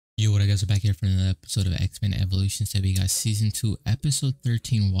guys, we're back here for another episode of X-Men Evolution. Today we got Season 2, Episode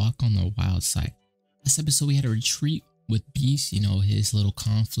 13, Walk on the Wild Side. This episode we had a retreat with Beast, you know, his little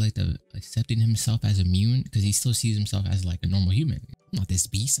conflict of accepting himself as immune because he still sees himself as like a normal human. Not this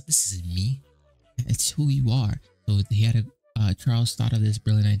Beast, this is me. It's who you are. So he had Charles thought of this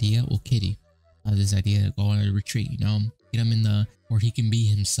brilliant idea, well Kitty, this idea to go on a retreat, you know, get him in the, where he can be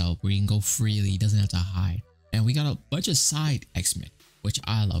himself, where he can go freely, he doesn't have to hide. And we got a bunch of side X-Men, which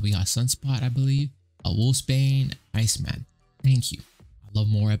I love. We got Sunspot, I believe, a Wolfsbane, Iceman. Thank you. I love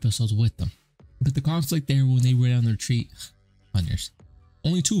more episodes with them. But the conflict there when they were on the retreat, hunters.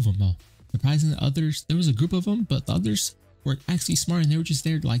 Only 2 of them though. Surprising the others, there was a group of them, but the others were actually smart and they were just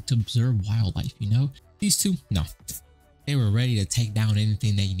there like to observe wildlife, you know? These 2, no. They were ready to take down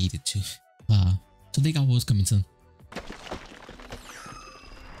anything they needed to. So they got what was coming soon.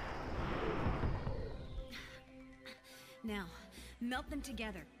 Now, melt them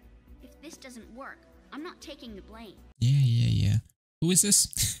together. If this doesn't work, I'm not taking the blame. Yeah. Who is this?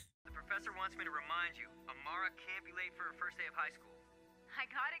 The professor wants me to remind you, Amara can't be late for her first day of high school. I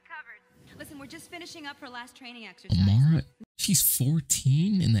got it covered. Listen, we're just finishing up her last training exercise. Amara? She's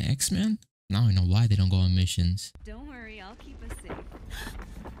 14 in the X-Men? Now I know why they don't go on missions. Don't worry, I'll keep us safe.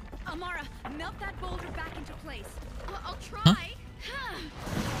 Amara, melt that boulder back into place. I'll try. Huh?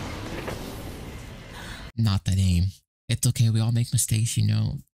 Not that aim. It's okay, we all make mistakes, you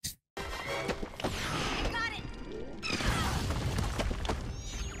know. I got it!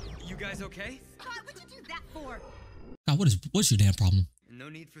 You guys okay? Scott, what'd you do that for? God, what's your damn problem? No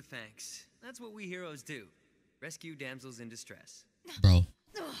need for thanks. That's what we heroes do. Rescue damsels in distress. Bro,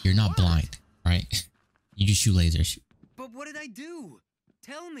 you're not blind, right? You just shoot lasers. But what did I do?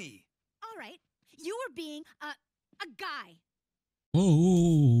 Tell me. All right, you were being a guy.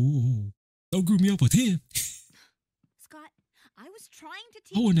 Whoa. Don't group me up with him. Scott, I was trying to I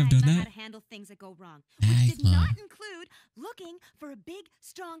teach wouldn't have done Magma that. how to handle things that go wrong, which did not include looking for a big,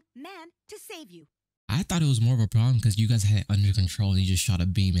 strong man to save you. I thought it was more of a problem because you guys had it under control and you just shot a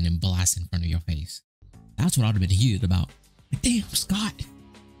beam and then blast in front of your face. That's what I would have been heated about. But damn, Scott.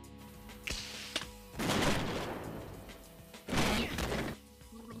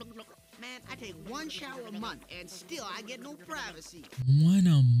 Man, I take 1 shower a month and still I get no privacy. 1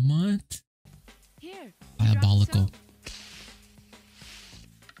 a month? Here. Diabolical.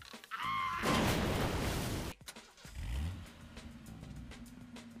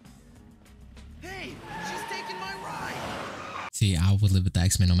 Hey, she's taking my ride. See, I would live with the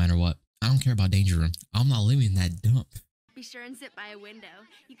X-Men no matter what. I don't care about Danger Room. I'm not living in that dump. Be sure and sit by a window.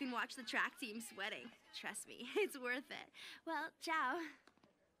 You can watch the track team sweating. Trust me, it's worth it. Well, ciao.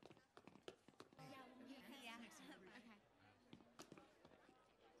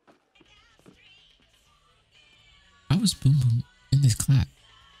 I was Boom Boom in this clap.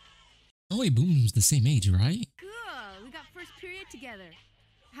 Oh wait, Boom Boom's the same age, right? Cool, we got first period together.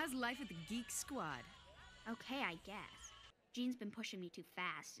 How's life at the Geek Squad? Okay, I guess. Jean's been pushing me too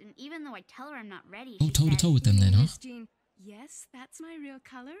fast, and even though I tell her I'm not ready, Go she toe to says, toe with them then, huh? Miss Jean, yes, that's my real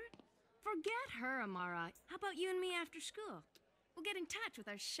color. Forget her, Amara. How about you and me after school? We'll get in touch with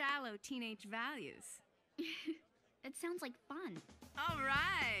our shallow teenage values. It sounds like fun. All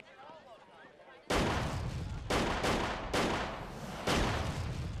right.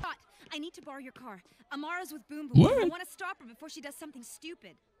 Scott, I need to borrow your car. Amara's with Boom Boom. What? I want to stop her before she does something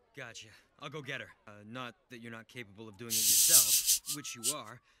stupid. Gotcha. I'll go get her. Not that you're not capable of doing it yourself, which you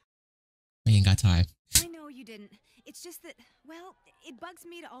are. I ain't got time. I know you didn't. It's just that, well, it bugs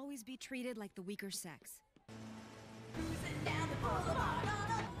me to always be treated like the weaker sex.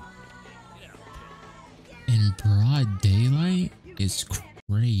 In broad daylight? It's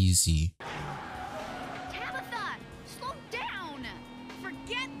crazy. Tabitha, slow down!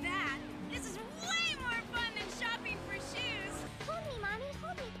 Forget that. This is way more fun than shopping for shoes. Hold me, Mommy,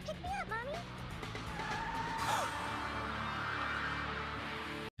 hold me. Pick me up, Mommy.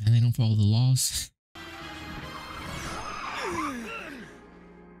 And they don't follow the laws.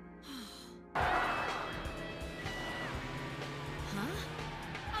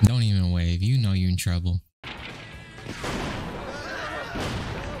 Don't even wave. You know you're in trouble.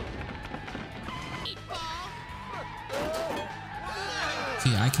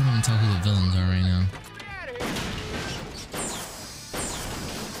 See, I can't even tell who the villains are right now.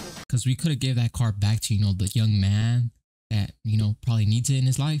 Because we could have gave that car back to, you know, the young man that, you know, probably needs it in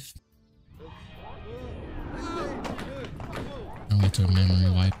his life. I went to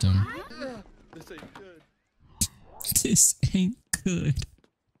memory wiped him. This ain't good.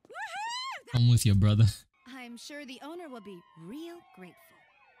 I'm with you, brother. I'm sure the owner will be real grateful.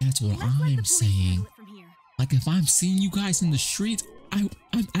 That's what Let's let the I'm police saying. handle it from here. Like if I'm seeing you guys in the street, I'm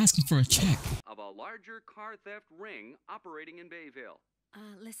asking for a check. Of a larger car theft ring operating in Bayville.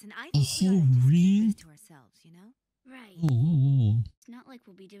 Listen, I A think we ought whole to just keep ring? this to ourselves, you know? Right. Whoa, whoa, whoa. It's not like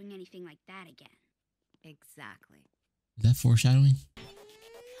we'll be doing anything like that again. Exactly. Is that foreshadowing?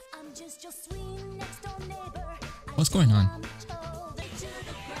 I'm just your sweet next door neighbor. What's going on?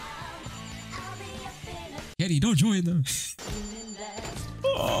 Katie, don't join them.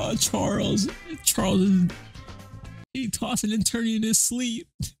 Oh, Charles. Charles is he tossing and turning in his sleep.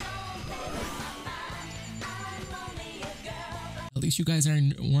 At least you guys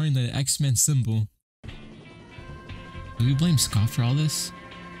aren't wearing the X-Men symbol. Do we blame Scott for all this?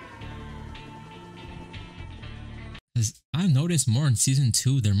 Because I noticed more in season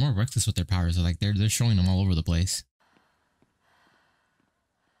 2, they're more reckless with their powers. Like they're showing them all over the place.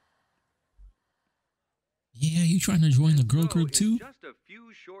 Yeah, you trying to join the girl group too? In just a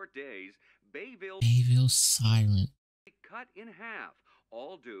few short days, Bayville Siren. cut in half.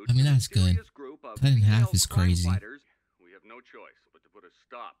 All due I mean, to a that's good. serious group of Cut in half female is crime crazy. fighters. We have no choice but to put a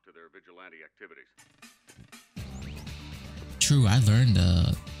stop to their vigilante activities. True, I learned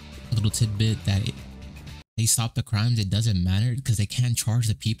a little tidbit that they stop the crimes. It doesn't matter because they can't charge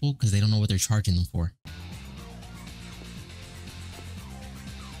the people because they don't know what they're charging them for.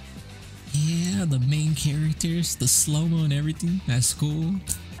 Yeah, the main characters, the slow-mo and everything. That's cool.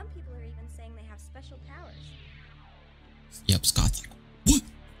 Some people are even saying they have special powers. Yep, Scott's like, what?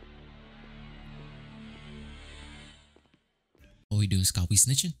 What we doing, Scott? We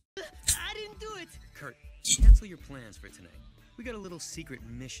snitching? I didn't do it. Kurt, cancel your plans for tonight. We got a little secret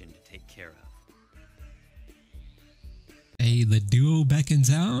mission to take care of. Hey, the duo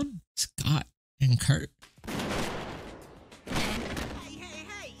beckons out. Scott and Kurt.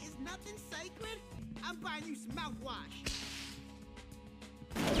 Hey, is nothing sacred? I'm buying you some mouthwash.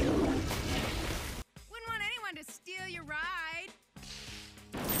 Wouldn't want anyone to steal your ride.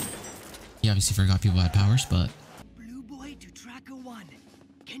 He obviously forgot people had powers, but Blue boy to tracker 1.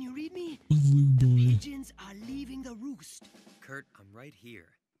 Can you read me? blue boy. Pigeons are leaving the roost. Kurt, I'm right here.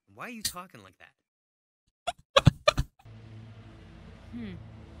 Why are you talking like that?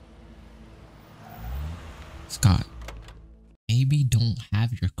 Scott, maybe don't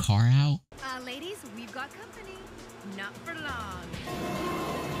have your car out. Ladies, we've got company. Not for long.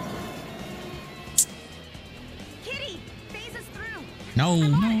 Kitty, phase us through.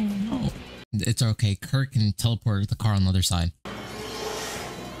 No. It's okay. Kurt can teleport the car on the other side.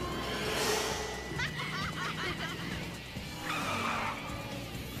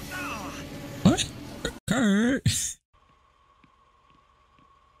 What? Kurt?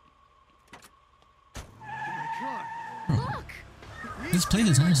 Look! This place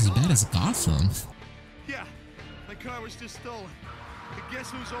is almost as bad as Gotham. Yeah, my car was just stolen. But guess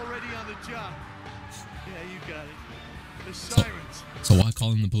who's already on the job? Yeah, you got it. The sirens. So why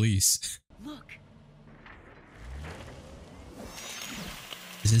call in the police? Look.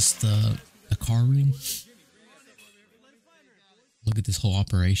 Is this the car ring? Look at this whole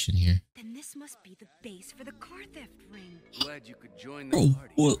operation here. Then this must be the base for the car theft ring. Glad you could join the Bro,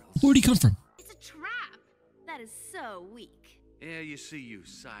 party. where'd he come from? It's a trap. That is so weak. Yeah, you see, you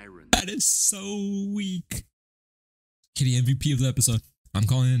sirens. That is so weak. Kitty MVP of the episode. I'm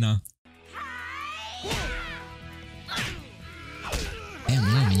calling it now. Damn,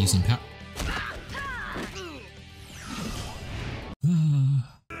 we haven't been using power.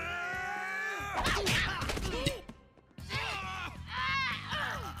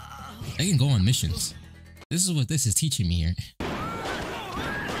 I can go on missions. This is what this is teaching me here.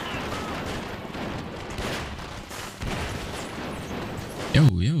 Yo,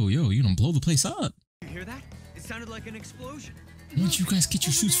 you don't blow the place up. You hear that? It sounded like an explosion. Where'd you guys get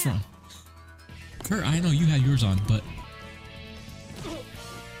your shoes from? Kurt, I know you had yours on, but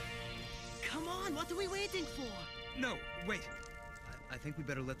Come on, what are we waiting for? No, wait. I think we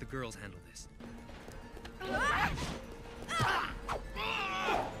better let the girls handle this.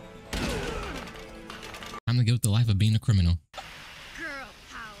 I'm gonna give the life of being a criminal. Girl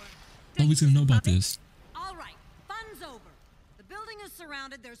power. Nobody's gonna know about this. All right, fun's over. The building is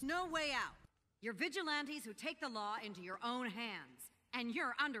surrounded. There's no way out. You're vigilantes who take the law into your own hands, and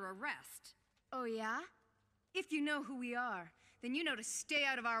you're under arrest. Oh, yeah? If you know who we are, then you know to stay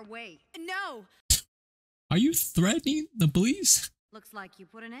out of our way. No! Are you threatening the police? Looks like you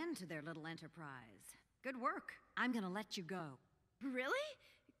put an end to their little enterprise. Good work. I'm gonna let you go. Really?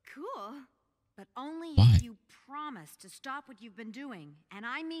 Cool. But only Why? if you promise to stop what you've been doing. And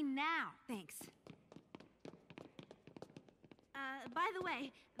I mean now. Thanks. By the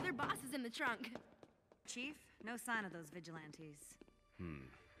way, their boss is in the trunk. Chief, no sign of those vigilantes.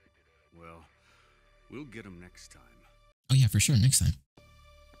 Well, We'll get him next time. Oh yeah, for sure, next time.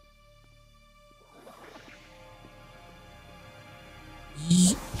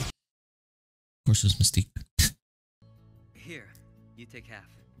 Of course, it was Mystique. Here, you take half.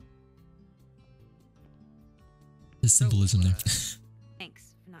 The symbolism there.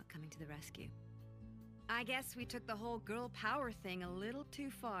 Thanks for not coming to the rescue. I guess we took the whole girl power thing a little too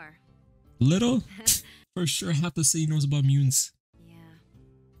far. Little? For sure, half the city knows about mutants. Yeah.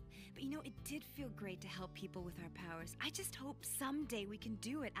 But you know, it did feel great to help people with our powers. I just hope someday we can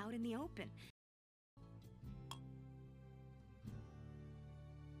do it out in the open.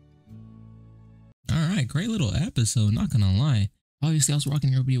 Alright, great little episode, not gonna lie. Obviously, I was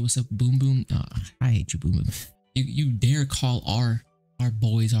rocking everybody. What's up, Boom Boom? I hate you, Boom Boom. You dare call our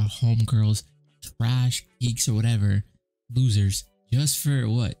boys, our homegirls, trash, geeks, or whatever, losers, just for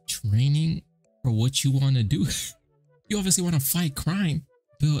what? Training for what you want to do? You obviously want to fight crime,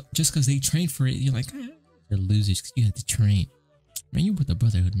 but just because they train for it, you're like, they're losers because you had to train. Man, you with the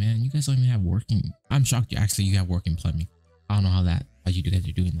Brotherhood, man. You guys don't even have working. I'm shocked you have working plumbing. I don't know how you guys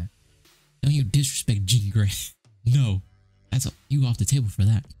are doing that. Don't you disrespect Jean Grey? No, you off the table for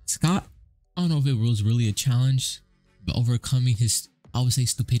that. Scott, I don't know if it was really a challenge, but overcoming his, I would say,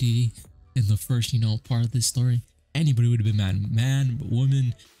 stupidity in the first, part of this story. Anybody would have been mad. Man,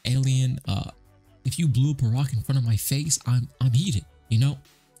 woman, alien. If you blew up a rock in front of my face, I'm heated.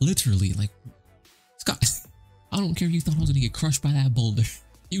 Literally, like, Scott. I don't care if you thought I was gonna get crushed by that boulder.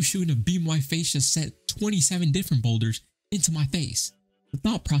 You shooting a beam my face just sent 27 different boulders into my face. The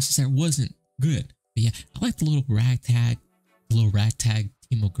thought process there wasn't good. But yeah, I like the little ragtag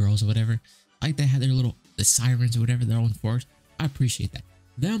team of girls or whatever. I like they had the sirens or whatever, their own force. I appreciate that.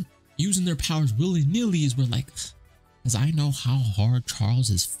 Them using their powers willy-nilly is where, like, because I know how hard Charles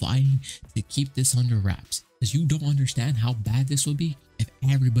is fighting to keep this under wraps. Because you don't understand how bad this would be if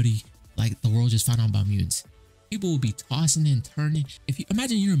everybody, like, the world just found out about mutants. People will be tossing and turning. If you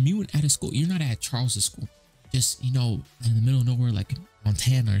imagine you're a mutant at a school, you're not at Charles's school. Just, in the middle of nowhere, like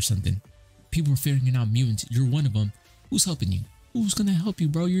Montana or something. People are figuring out mutants. You're one of them. Who's helping you? Who's gonna help you,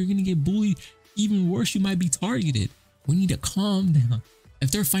 bro? You're gonna get bullied. Even worse, you might be targeted. We need to calm down.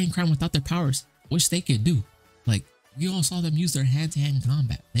 If they're fighting crime without their powers, which they could do. Like, we all saw them use their hand-to-hand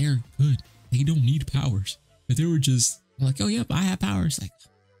combat. They're good. They don't need powers. But they were just like, oh, yep, I have powers. Like,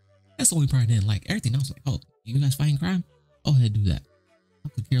 that's the only part I didn't like. Everything else, like, oh, you guys fighting crime? Go ahead, do that. I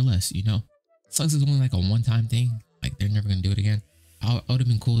could care less, Sucks is only like a one-time thing. Like, they're never gonna do it again. I would have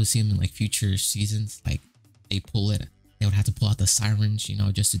been cool to see them in, like, future seasons. Like, they would have to pull out the sirens,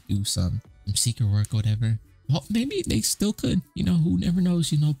 just to do some secret work or whatever. Well, maybe they still could, who never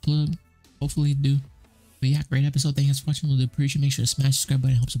knows, hopefully do. But yeah, great episode. Thanks for watching. We'll appreciate it. Make sure to smash the subscribe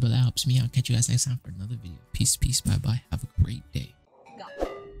button. Helps a brother, helps me out. Catch you guys next time for another video. Peace, bye bye. Have a great day.